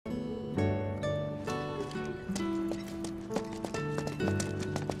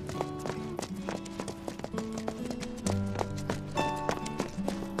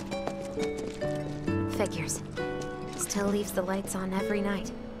years. Still leaves the lights on every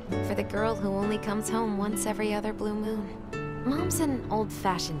night. For the girl who only comes home once every other blue moon. Mom's an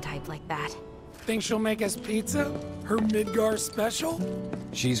old-fashioned type like that. Think she'll make us pizza? Her Midgar special?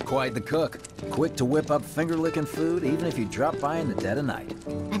 She's quite the cook. Quick to whip up finger-licking food, even if you drop by in the dead of night.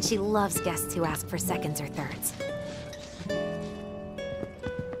 And she loves guests who ask for seconds or thirds.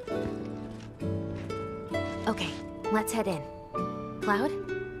 Okay, let's head in. Cloud,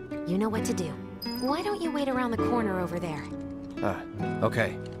 you know what to do. Why don't you wait around the corner over there?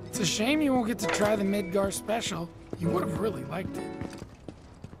 Okay. It's a shame you won't get to try the Midgar special. You would have really liked it.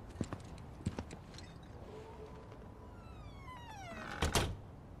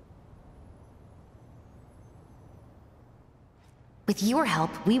 With your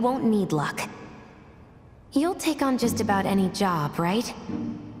help, we won't need luck. You'll take on just about any job, right?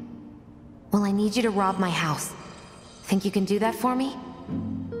 Well, I need you to rob my house. Think you can do that for me?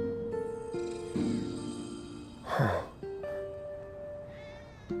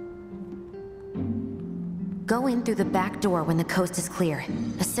 Go in through the back door when the coast is clear.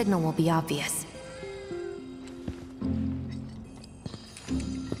 A signal will be obvious.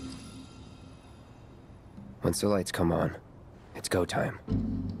 Once the lights come on, it's go time.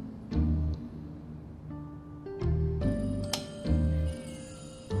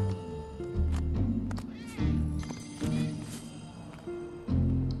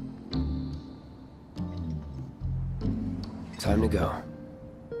 Time to go.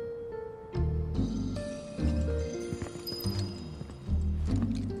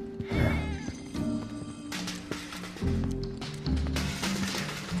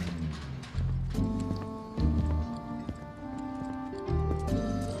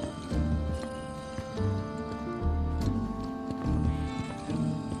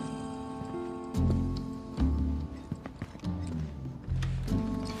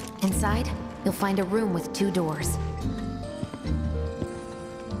 Inside, you'll find a room with 2 doors.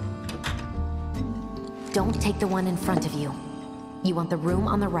 Don't take the one in front of you. You want the room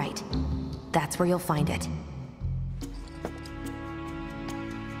on the right. That's where you'll find it.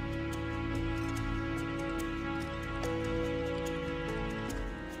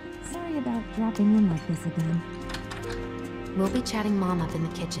 Sorry about dropping in like this again. We'll be chatting Mom up in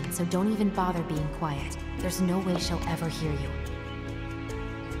the kitchen, so don't even bother being quiet. There's no way she'll ever hear you.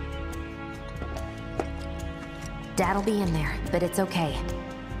 Dad'll be in there, but it's okay.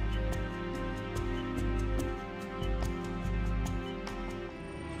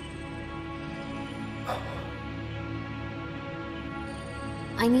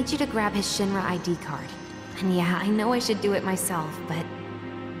 I need you to grab his Shinra ID card. And yeah, I know I should do it myself, but...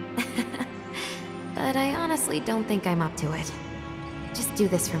 but I honestly don't think I'm up to it. Just do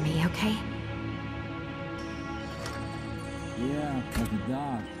this for me, okay? Yeah, like a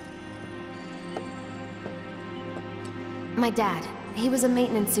dog. My dad. He was a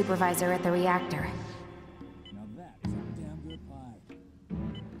maintenance supervisor at the reactor. Now that is a damn good pie.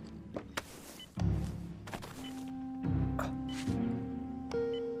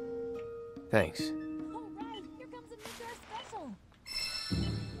 Thanks. All right, here comes a Midgar special.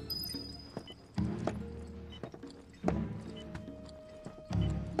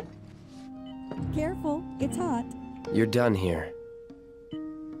 Careful, it's hot. You're done here.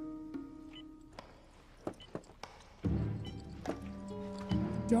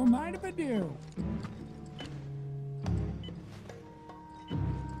 Don't mind if I do.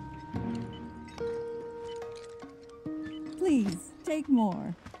 Please, take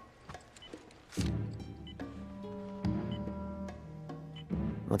more.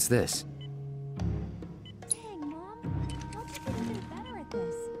 What's this? Dang, Mom. How'd you get even better at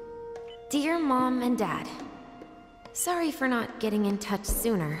this? Dear Mom and Dad, sorry for not getting in touch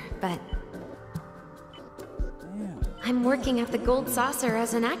sooner, but Damn. I'm working at the Gold Saucer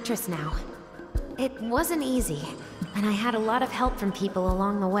as an actress now. It wasn't easy, and I had a lot of help from people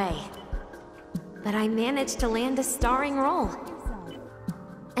along the way. But I managed to land a starring role,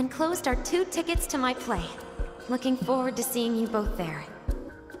 and closed our 2 tickets to my play. Looking forward to seeing you both there.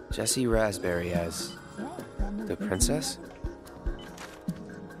 Jessie Raspberry as the princess?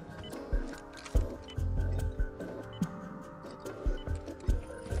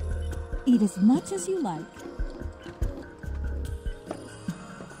 Eat as much as you like.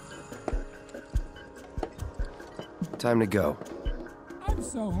 Time to go. I'm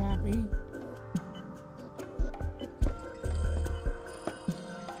so happy.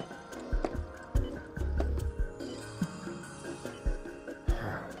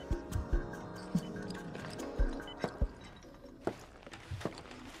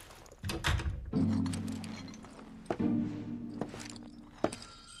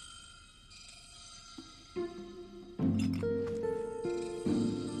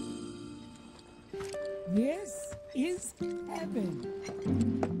 happened?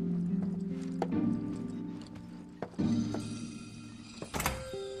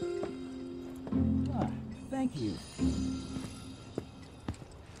 Ah, thank you.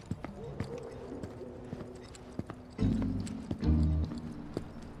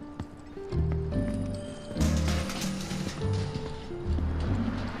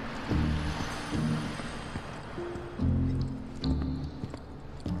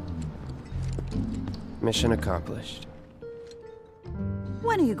 Mission accomplished.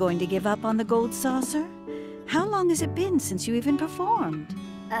 When are you going to give up on the gold saucer? How long has it been since you even performed?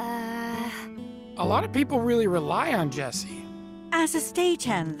 A lot of people really rely on Jesse. As a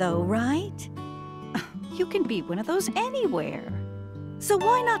stagehand, though, right? You can be one of those anywhere. So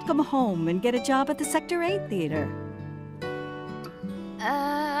why not come home and get a job at the Sector 8 theater?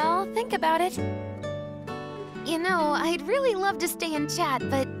 I'll think about it. You know, I'd really love to stay and chat,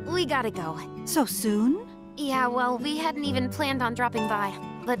 but we gotta go. So soon? Yeah, well, we hadn't even planned on dropping by.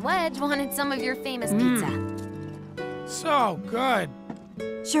 But Wedge wanted some of your famous pizza. So good.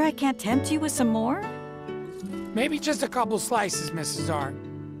 Sure I can't tempt you with some more? Maybe just a couple slices, Mrs. R.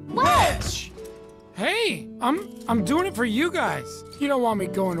 Wedge! Hey, I'm doing it for you guys. You don't want me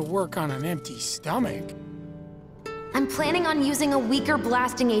going to work on an empty stomach. I'm planning on using a weaker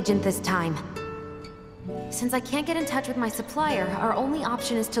blasting agent this time. Since I can't get in touch with my supplier, our only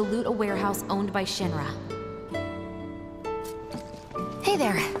option is to loot a warehouse owned by Shinra. Hey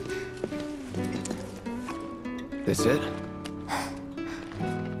there. This it?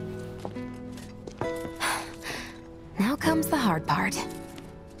 Now comes the hard part.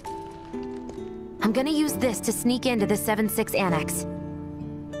 I'm gonna use this to sneak into the 7-6 annex.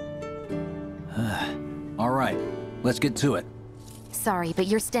 All right, let's get to it. Sorry, but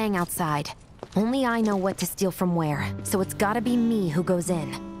you're staying outside. Only I know what to steal from where, so it's gotta be me who goes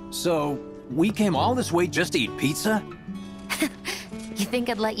in. So, we came all this way just to eat pizza? You think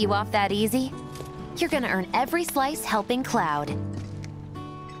I'd let you off that easy? You're gonna earn every slice helping Cloud.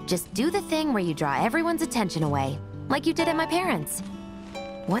 Just do the thing where you draw everyone's attention away, like you did at my parents'.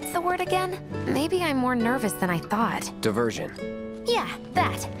 What's the word again? Maybe I'm more nervous than I thought. Diversion. Yeah,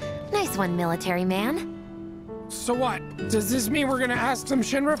 that. Nice one, military man. So what? Does this mean we're gonna ask some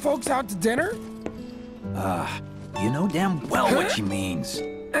Shinra folks out to dinner? You know damn well what she means.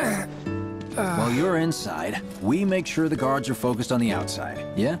 While you're inside, we make sure the guards are focused on the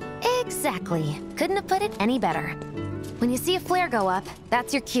outside, yeah? Exactly. Couldn't have put it any better. When you see a flare go up,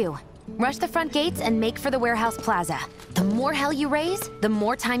 that's your cue. Rush the front gates and make for the warehouse plaza. The more hell you raise, the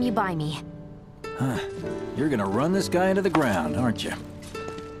more time you buy me. You're gonna run this guy into the ground, aren't you?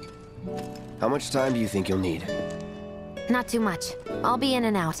 How much time do you think you'll need? Not too much. I'll be in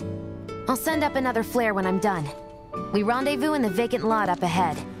and out. I'll send up another flare when I'm done. We rendezvous in the vacant lot up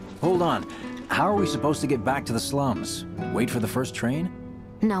ahead. Hold on. How are we supposed to get back to the slums? Wait for the first train?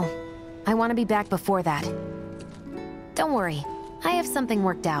 No. I want to be back before that. Don't worry. I have something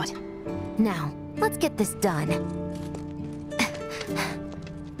worked out. Now, let's get this done.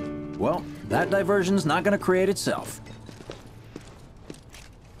 Well, that diversion's not gonna create itself.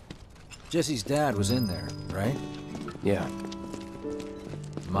 Jesse's dad was in there, right? Yeah.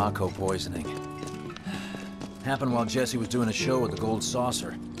 Mako poisoning. Happened while Jesse was doing a show with the Gold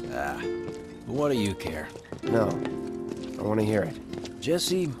Saucer. But what do you care? No. I want to hear it.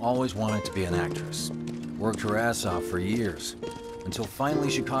 Jessie always wanted to be an actress. Worked her ass off for years. Until finally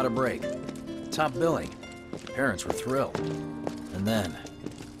she caught a break. Top billing. Parents were thrilled. And then,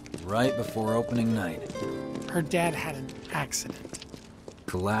 right before opening night, Her dad had an accident.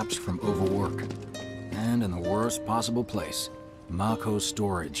 collapsed from overwork. And in the worst possible place, Mako's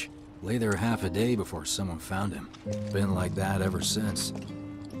storage. Lay there half a day before someone found him. Been like that ever since.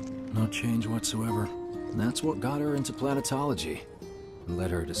 No change whatsoever. That's what got her into planetology. And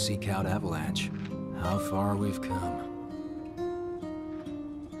led her to seek out Avalanche. How far we've come.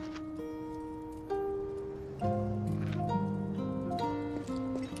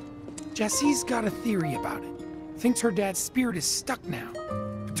 Jesse's got a theory about it. Thinks her dad's spirit is stuck now,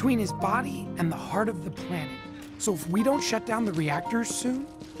 between his body and the heart of the planet. So if we don't shut down the reactors soon,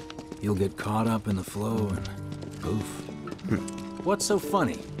 You'll get caught up in the flow and poof. What's so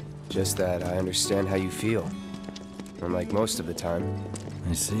funny? Just that I understand how you feel. Unlike most of the time.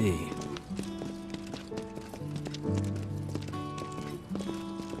 I see.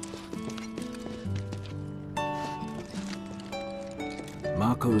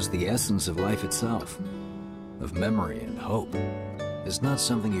 Mako's the essence of life itself. Of memory and hope. It's not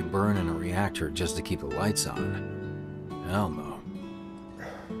something you burn in a reactor just to keep the lights on. Hell no.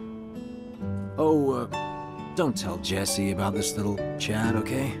 Oh, don't tell Jessie about this little chat,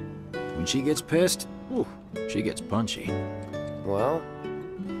 okay? When she gets pissed, ooh, she gets punchy. Well,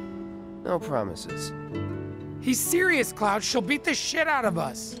 no promises. He's serious, Cloud. She'll beat the shit out of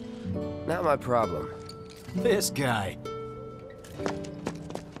us. Not my problem. This guy.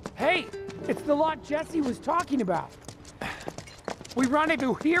 Hey, it's the lot Jesse was talking about. We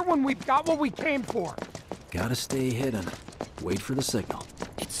rendezvous here when we've got what we came for. Gotta stay hidden. Wait for the signal.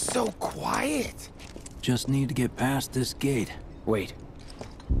 It's so quiet. Just need to get past this gate. Wait.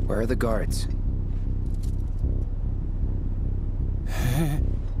 Where are the guards?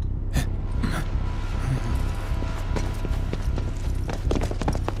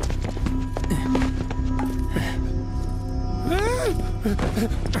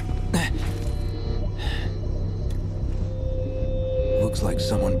 Looks like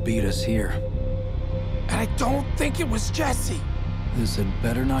someone beat us here. And I don't think it was Jesse. This had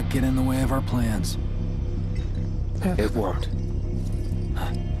better not get in the way of our plans. It won't.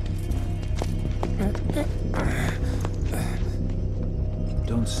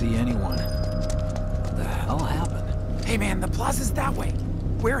 Don't see anyone. What the hell happened? Hey man, the plaza's that way.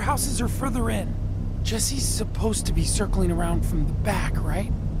 Warehouses are further in. Jesse's supposed to be circling around from the back,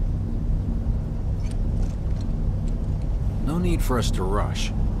 right? No need for us to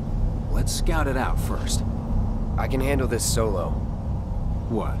rush. Let's scout it out first. I can handle this solo.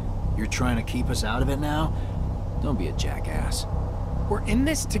 What? You're trying to keep us out of it now? Don't be a jackass. We're in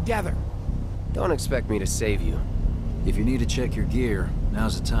this together. Don't expect me to save you. If you need to check your gear,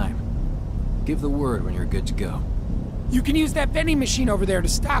 now's the time. Give the word when you're good to go. You can use that vending machine over there to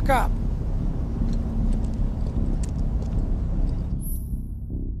stock up.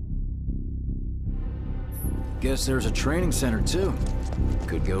 Guess there's a training center too.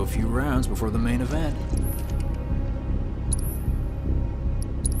 Could go a few rounds before the main event.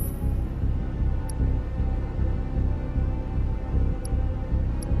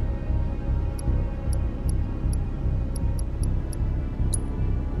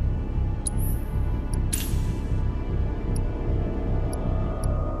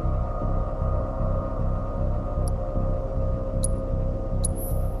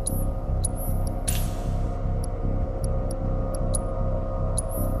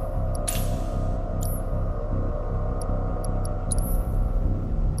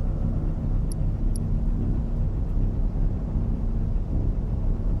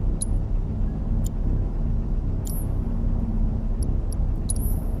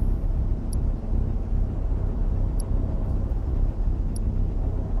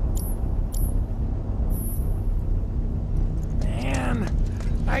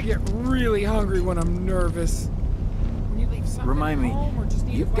 I get really hungry when I'm nervous. When you leave something Remind me, home or just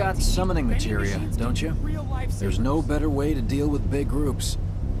need you've a bite got to eat, summoning vending materia, machines don't can you? be real lifesavers. There's no better way to deal with big groups.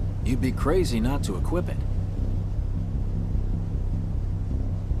 You'd be crazy not to equip it.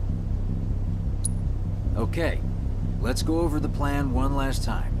 Okay, let's go over the plan one last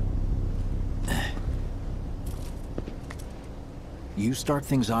time. You start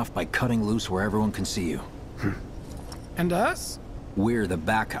things off by cutting loose where everyone can see you. And us? We're the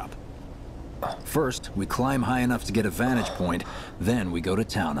backup. First, we climb high enough to get a vantage point, then we go to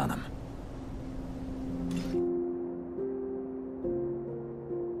town on them.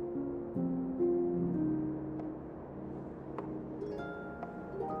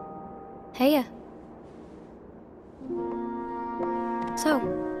 Heya. So,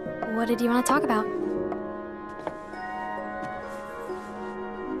 what did you want to talk about?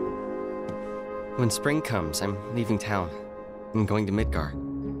 When spring comes, I'm leaving town. I'm going to Midgar.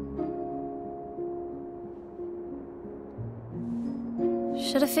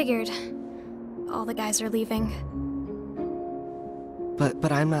 Should have figured. All the guys are leaving.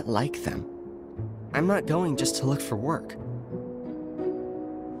 But I'm not like them. I'm not going just to look for work.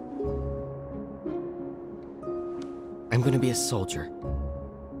 I'm gonna be a soldier.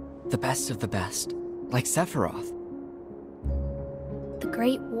 The best of the best. Like Sephiroth. The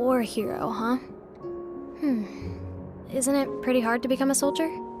Great War hero, huh? Isn't it pretty hard to become a soldier?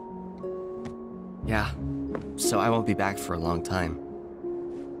 Yeah. So I won't be back for a long time.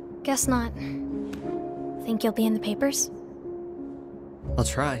 Guess not. Think you'll be in the papers? I'll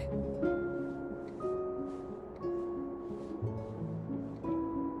try.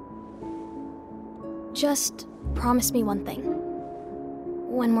 Just promise me one thing.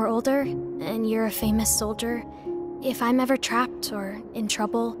 When we're older, and you're a famous soldier, if I'm ever trapped or in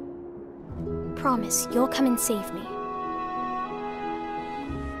trouble, promise you'll come and save me.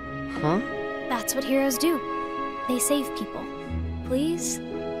 Huh? That's what heroes do. They save people. Please?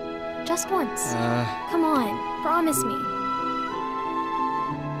 Just once. Come on, promise me.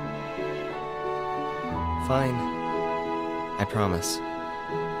 Fine. I promise.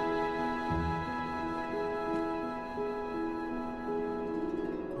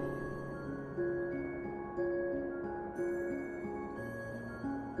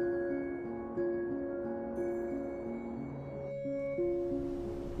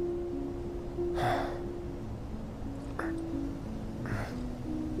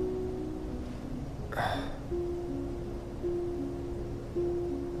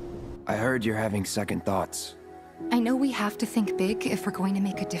 heard you're having second thoughts. I know we have to think big if we're going to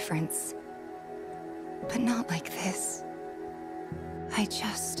make a difference. But not like this. I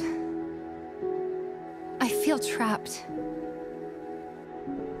feel trapped.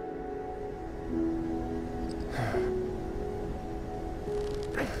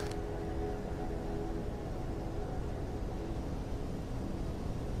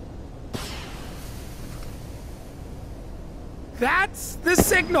 That's the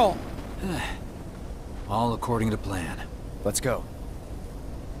signal! All according to plan. Let's go.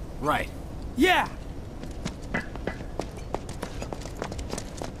 Right. Yeah!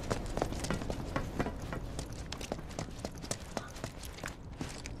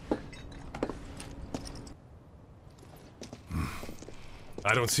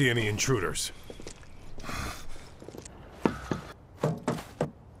 I don't see any intruders.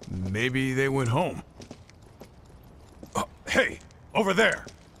 Maybe they went home. Hey, over there!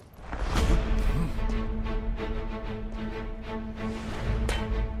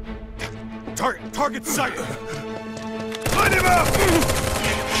 Target sighted! Light him up!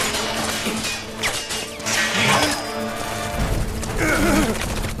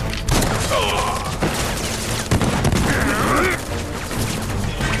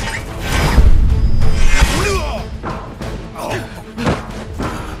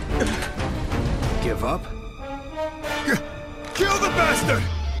 Give up? Kill the bastard!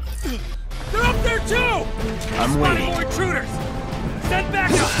 They're up there too! I'm waiting. More intruders! Send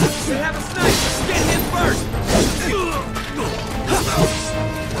back up! They have a snipe! Get him first!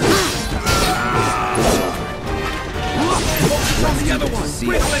 Focus on the other one!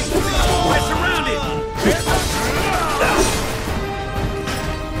 Quickly! We're surrounded!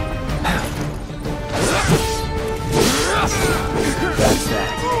 That's that.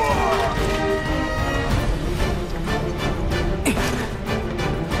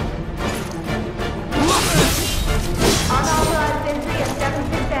 Unauthorized entry at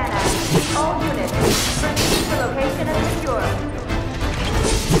 76 Anna. All units, proceed to location and secure.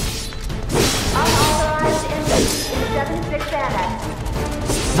 Unauthorized entry in 76 Anna.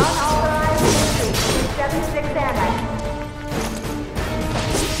 Unauthorized entry in 76 Anna.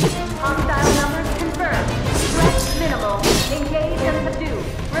 Hostile numbers confirmed. Threat minimal. Engage and subdue.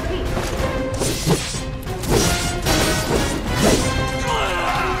 Repeat.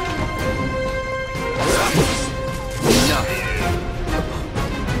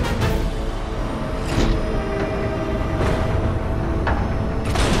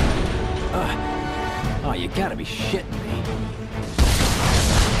 Oh, you gotta be shitting me.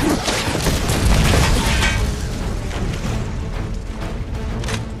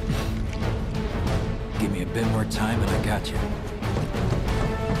 Give me a bit more time and I got you.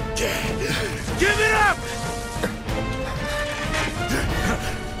 Give it up!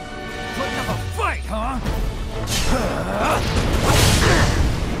 Putting up a fight, huh?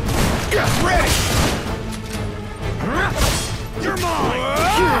 Ready! You're mine!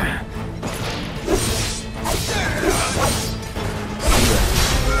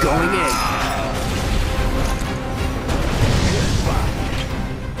 Going in.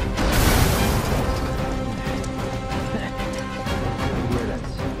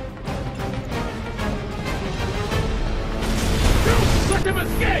 Let them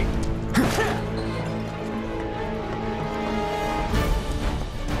escape!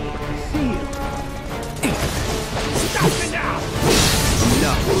 Stop it now!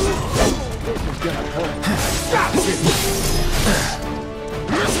 No. This is gonna hurt. Stop it!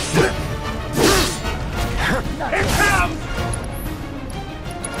 Here comes!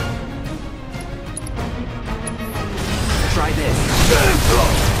 Try this.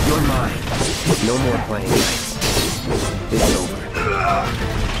 You're mine. No more playing nice. It's over.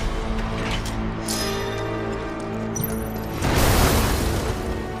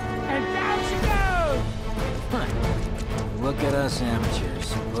 And down she goes! Look at us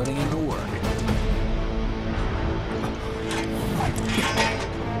amateurs, putting in the work.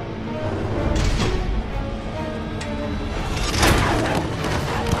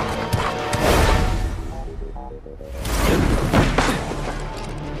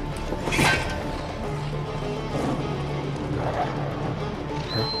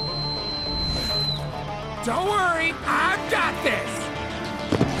 Don't worry, I've got this!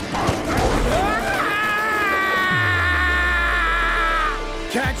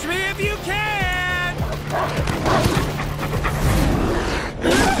 Catch me if you can!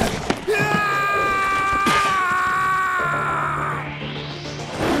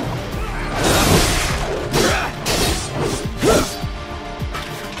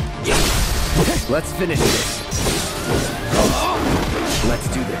 Let's finish this. Let's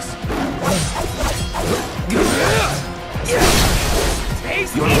do this.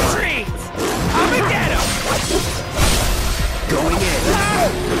 You're Eat mine. treats! I'ma get him! Going in.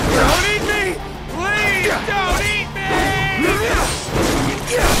 Don't eat me! Please don't eat me!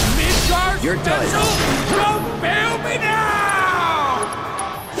 Midgard You're done. special! Don't fail me now!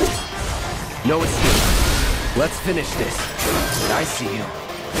 No escape. Let's finish this. I see you.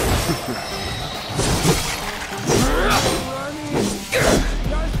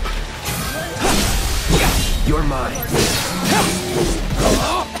 You're mine.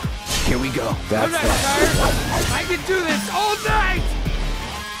 Here we go. That's I'm not that. tired. I can do this all night!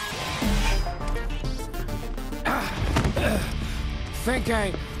 Think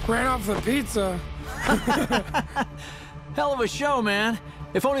I ran off the pizza. Hell of a show, man.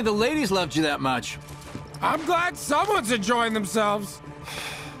 If only the ladies loved you that much. I'm glad someone's enjoying themselves.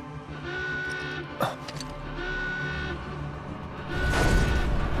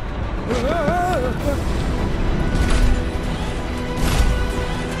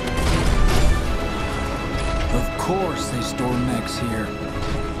 Of course they store mechs here.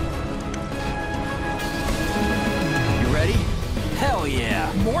 You ready? Hell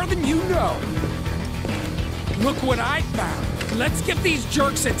yeah! More than you know. Look what I found. Let's give these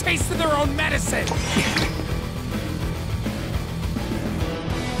jerks a taste of their own medicine.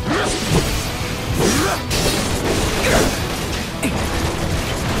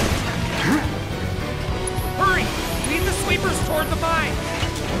 Hurry! Lead the sweepers toward the mine.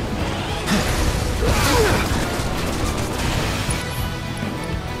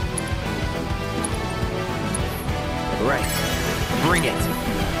 Right. Bring it.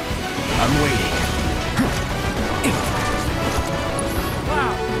 I'm waiting.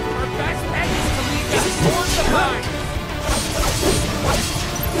 Wow, our best bet is to lead them toward the mine.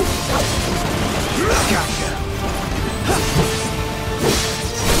 Gotcha.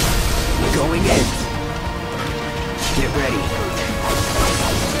 Going in. Get ready.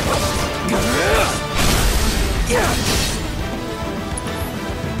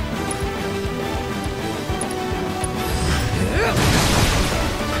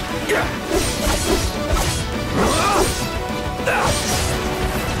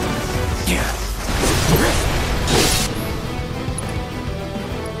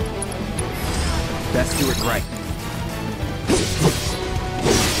 Let's do it right.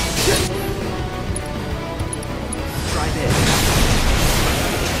 Try this.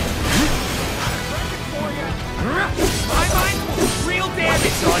 My mine will do real damage.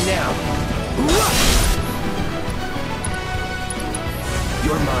 It's on now.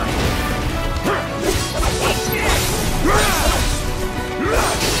 You're mine.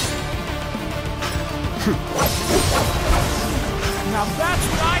 Now that's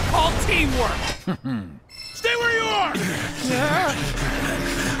what I call teamwork. Stay where you are.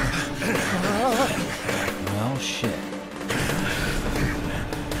 Well, shit.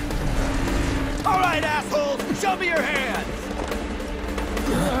 All right, assholes, show me your hands.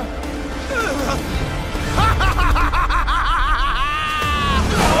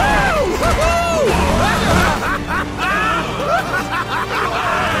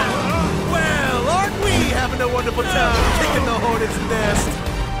 Well, aren't we having a wonderful time kicking the hornet's nest?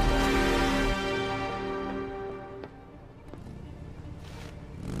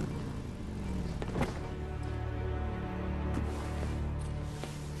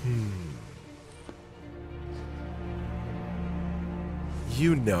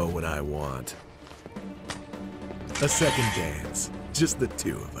 You know what I want. A second dance. Just the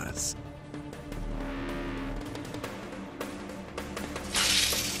two of us.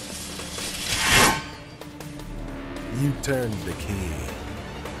 You turned the key.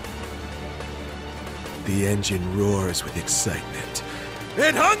 The engine roars with excitement.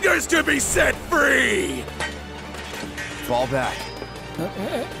 It hungers to be set free! Fall back.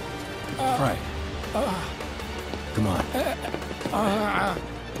 Right. Come on.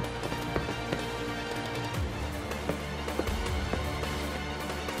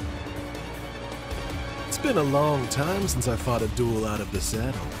 It's been a long time since I fought a duel out of the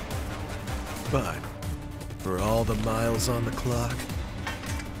saddle. But, for all the miles on the clock,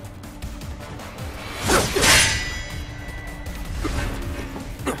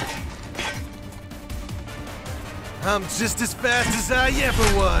 I'm just as fast as I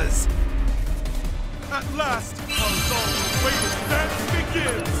ever was! At last, our long-awaited dance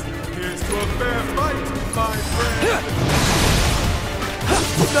begins! Here's to a fair fight, my friend!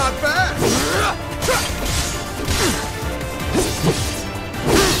 Not bad!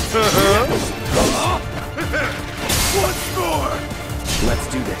 Once more! Let's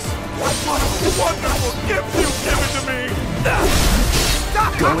do this. What a wonderful gift you've given to me!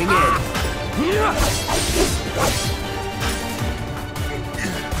 Going in.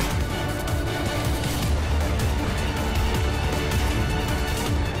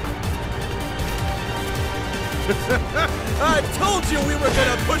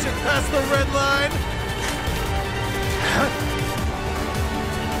 past the red line?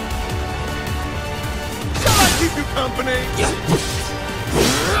 Shall I keep you company?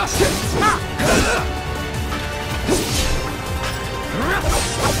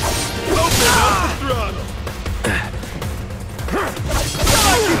 Open up the throttle! Shall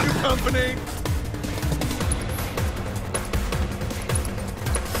I keep you company?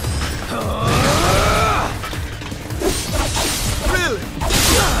 Really?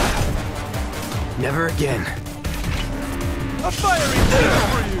 Never again. A fiery kill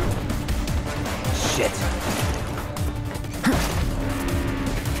for you! Shit.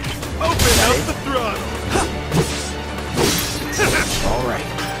 Open up the throttle! All right.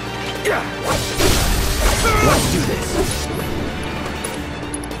 Let's do this.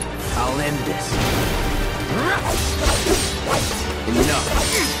 I'll end this. Enough.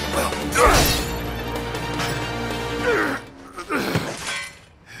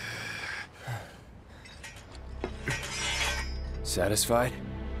 Satisfied?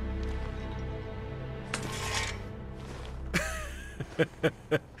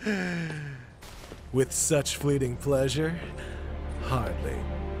 With such fleeting pleasure? Hardly.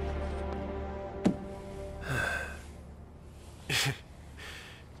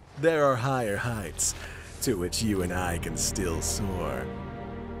 There are higher heights to which you and I can still soar.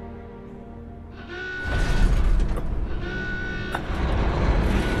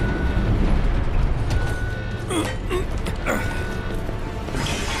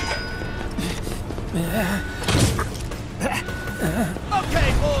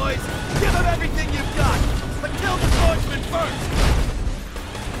 Okay, boys! Give them everything you've got! But kill the swordsman first!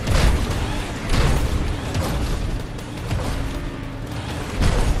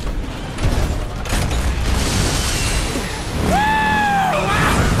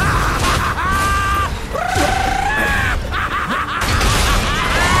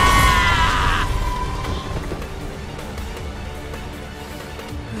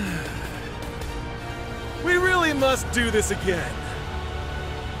 We really must do this again.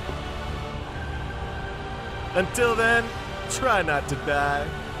 Until then, try not to die.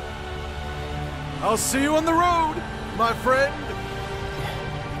 I'll see you on the road, my friend.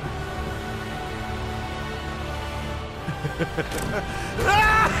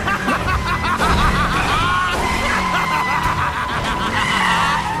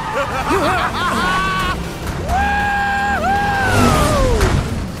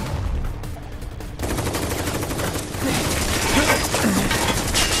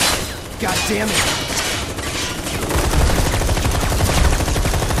 God damn it!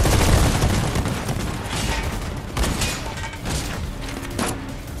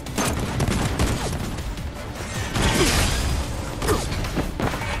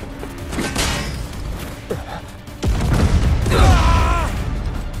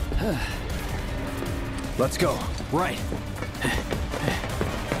 Let's go. Right.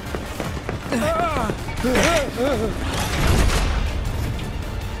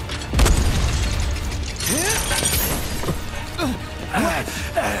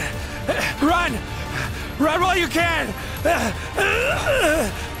 Run! Run while you can!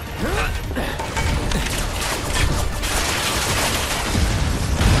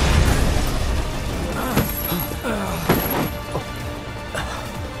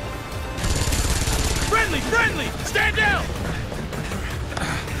 Friendly! Stand down!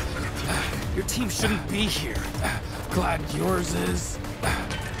 Your team shouldn't be here. Glad yours is.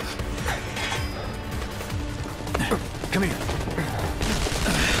 Come here.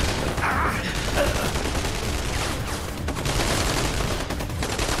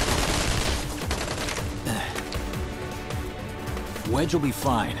 Wedge will be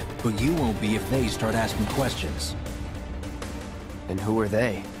fine, but you won't be if they start asking questions. And who are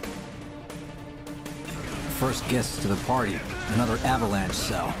they? First guests to the party, another avalanche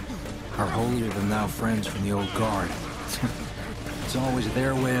cell. Our holier-than-thou friends from the old guard. It's always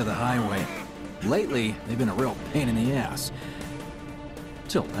their way or the highway. Lately, they've been a real pain in the ass.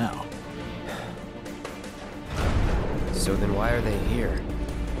 Till now. So then why are they here?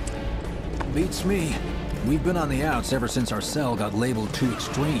 Beats me. We've been on the outs ever since our cell got labeled too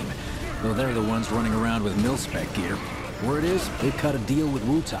extreme, though they're the ones running around with mil-spec gear. Word is, they've cut a deal with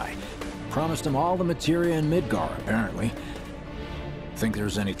Wutai. Promised them all the materia in Midgar, apparently. Think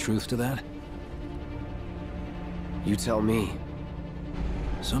there's any truth to that? You tell me.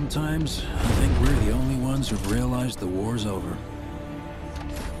 Sometimes, I think we're the only ones who've realized the war's over.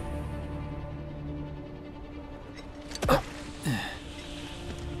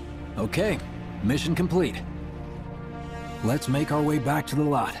 Okay, mission complete. Let's make our way back to the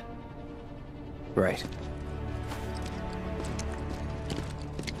lot. Right.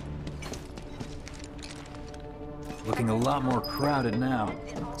 Looking a lot more crowded now.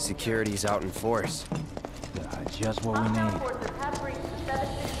 Security's out in force. Just what we need.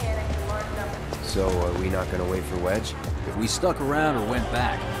 So, are we not gonna wait for Wedge? If we stuck around or went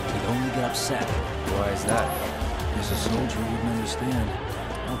back, he'd only get upset. Why is that? As a soldier, you wouldn't understand.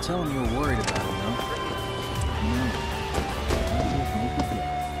 I'll tell him you're worried about him, though.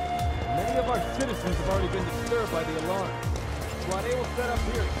 Many of our citizens have already been disturbed by the alarm. Squad A will set up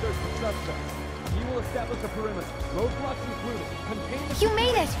here to search for suspects. You will establish a perimeter, roadblocks included. Contain the... You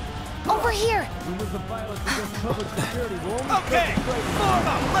made it! Over here! Rumors of violence against public security will only... Okay, form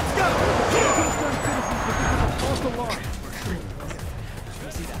up, let's go!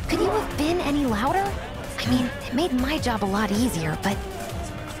 Could you have been any louder? I mean, it made my job a lot easier, but...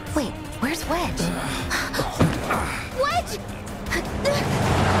 Wait, where's Wedge? Wedge!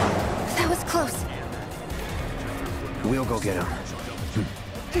 That was close. We'll go get him.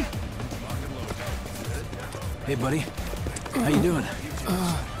 Hey, buddy. How you doing?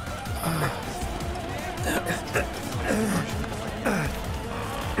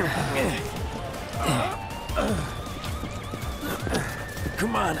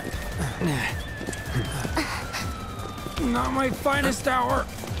 Come on. Not my finest hour.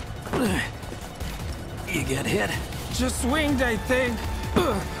 You get hit? Just swinged, I think.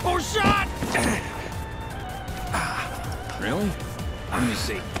 Oh, shot! Really? Let me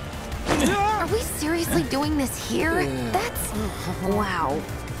see. Are we seriously doing this here? That's... wow.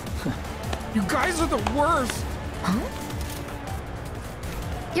 You guys are the worst. Huh?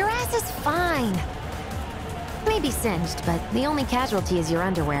 Your ass is fine. Maybe singed, but the only casualty is your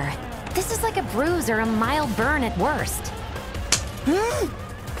underwear. This is like a bruise or a mild burn at worst.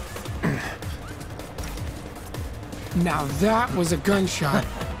 Now that was a gunshot.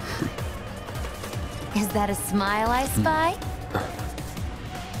 Is that a smile I spy?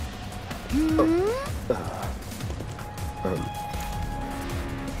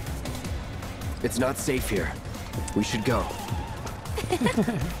 It's not safe here. We should go.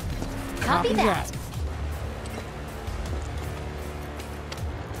 Copy that.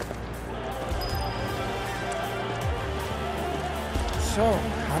 So,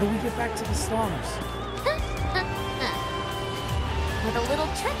 how do we get back to the slums? With a little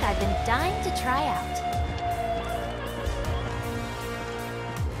trick I've been dying to try out.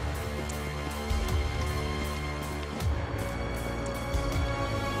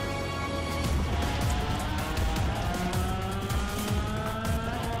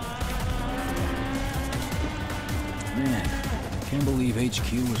 Man, I can't believe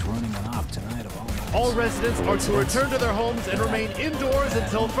HQ was running an op tonight of all nights. All residents are to return to their homes and remain indoors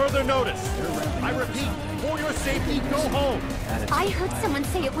until further notice. I repeat, for your safety, go home. I heard someone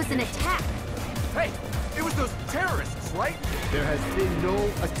say it was an attack. Hey, it was those terrorists, right? There has been no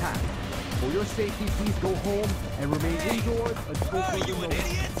attack. For your safety, please go home and remain indoors until further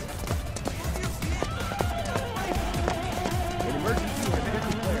notice. An emergency has been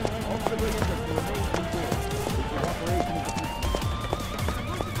declared. All civilians are to remain indoors. With cooperation of the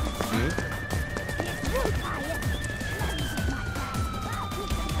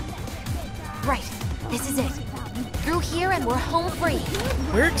Right, this is it. Through here and we're home free.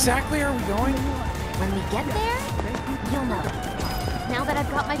 Where exactly are we going? When we get there, you'll know. Now that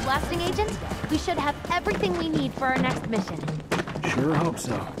I've got my blasting agent, we should have everything we need for our next mission. Sure hope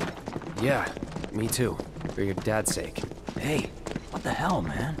so. Yeah, me too. For your dad's sake. Hey, what the hell,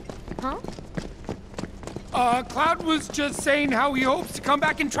 man? Huh? Cloud was just saying how he hopes to come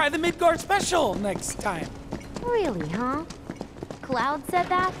back and try the Midgard special next time. Really, huh? Cloud said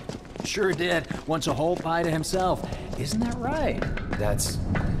that? Sure did. Wants a whole pie to himself. Isn't that right? That's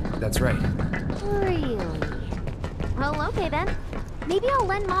right. Really? Well, okay then. Maybe I'll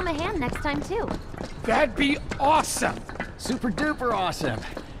lend Mom a hand next time too. That'd be awesome. Super duper awesome.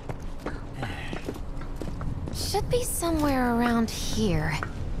 Should be somewhere around here.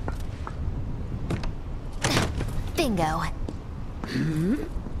 Bingo.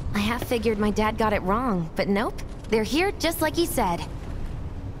 I half figured my dad got it wrong, but nope. They're here just like he said.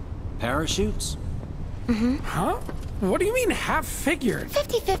 Parachutes? Huh? What do you mean half figured?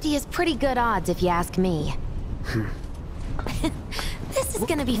 50-50 is pretty good odds if you ask me. This is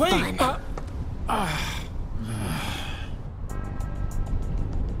gonna be fun.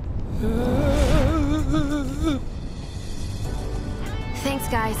 Thanks,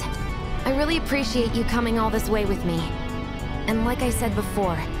 guys. I really appreciate you coming all this way with me. And like I said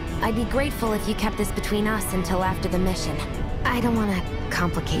before, I'd be grateful if you kept this between us until after the mission. I don't want to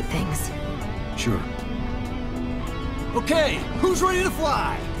complicate things. Sure. Okay, who's ready to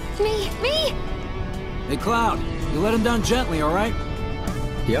fly? Me! Hey, Cloud, you let him down gently, all right?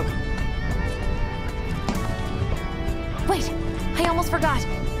 Yep. Wait, I almost forgot.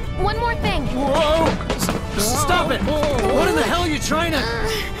 One more thing. Whoa! Stop it! What in the hell are you trying to...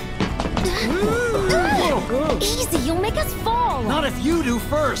 Easy, you'll make us fall. Not if you do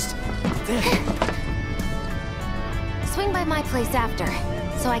first. Swing by my place after,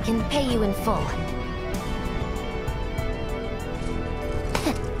 so I can pay you in full.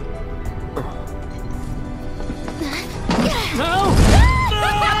 No!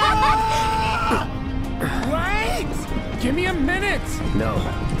 Wait! Give me a minute! No,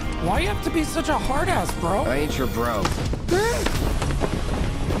 Why you have to be such a hard-ass, bro? I ain't your bro.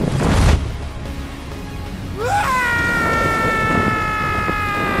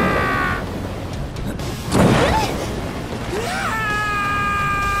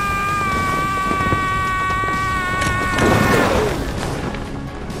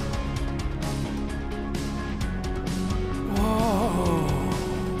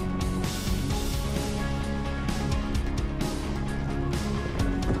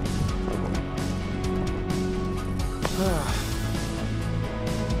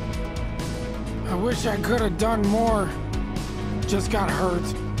 I wish I could have done more. Just got hurt.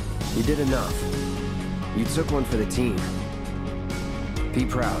 You did enough. You took one for the team. Be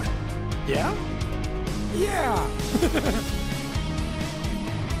proud. Yeah? Yeah!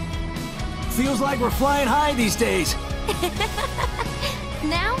 Feels like we're flying high these days.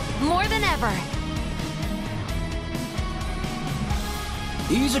 Now, more than ever.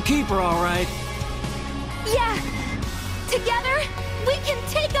 He's a keeper, all right. Yeah,